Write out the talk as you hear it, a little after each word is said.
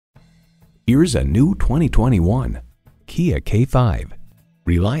Here's a new 2021 Kia K5.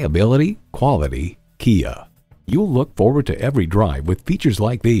 Reliability, quality, Kia. You'll look forward to every drive with features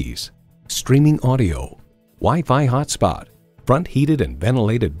like these: streaming audio, Wi-Fi hotspot, front heated and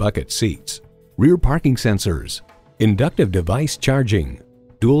ventilated bucket seats, rear parking sensors, inductive device charging,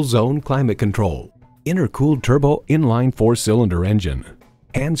 dual zone climate control, intercooled turbo inline 4-cylinder engine,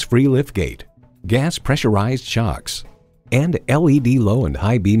 hands-free liftgate, gas pressurized shocks, and LED low and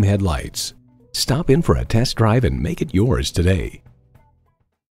high beam headlights. Stop in for a test drive and make it yours today.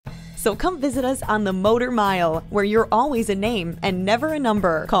 So come visit us on the Motor Mile, where you're always a name and never a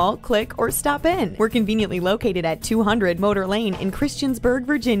number. Call, click, or stop in. We're conveniently located at 200 Motor Lane in Christiansburg,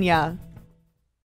 Virginia.